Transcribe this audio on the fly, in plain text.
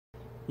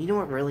You know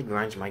what really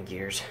grinds my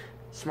gears?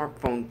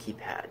 Smartphone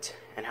keypads,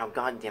 and how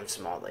goddamn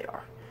small they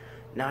are.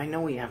 Now I know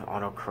we have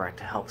autocorrect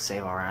to help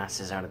save our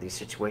asses out of these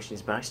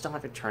situations, but I still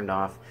have it turned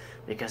off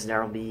because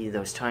there'll be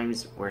those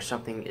times where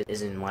something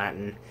is in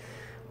Latin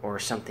or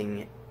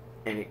something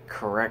and it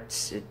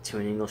corrects it to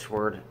an English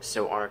word,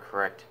 so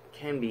autocorrect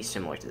can be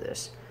similar to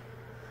this.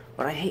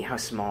 But I hate how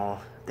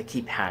small the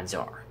keypads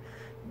are,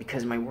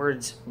 because my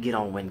words get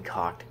all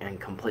windcocked and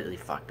completely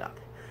fucked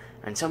up.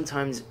 And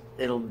sometimes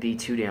it'll be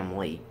too damn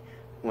late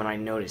when I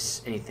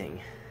notice anything.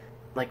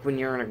 Like when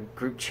you're in a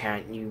group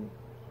chat and you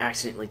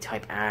accidentally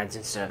type ads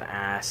instead of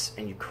ass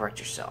and you correct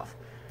yourself.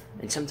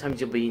 And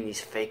sometimes you'll be in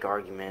these fake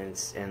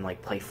arguments and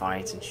like play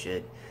fights and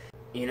shit,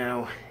 you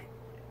know,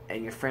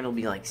 and your friend will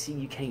be like, see,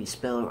 you can't even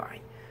spell it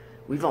right.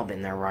 We've all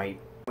been there, right?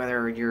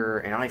 Whether you're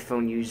an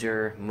iPhone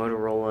user,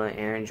 Motorola,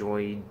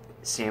 Android,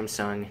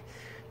 Samsung,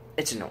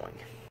 it's annoying.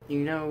 You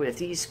know, if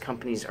these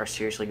companies are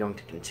seriously going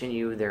to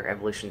continue their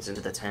evolutions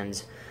into the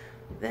tens,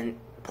 then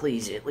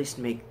please at least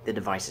make the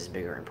devices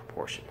bigger in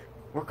proportion.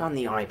 Work on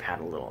the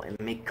iPad a little and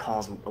make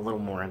calls a little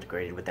more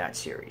integrated with that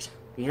series.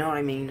 You know what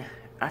I mean?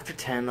 After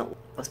 10,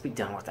 let's be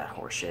done with that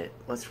horseshit.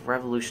 Let's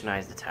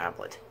revolutionize the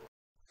tablet.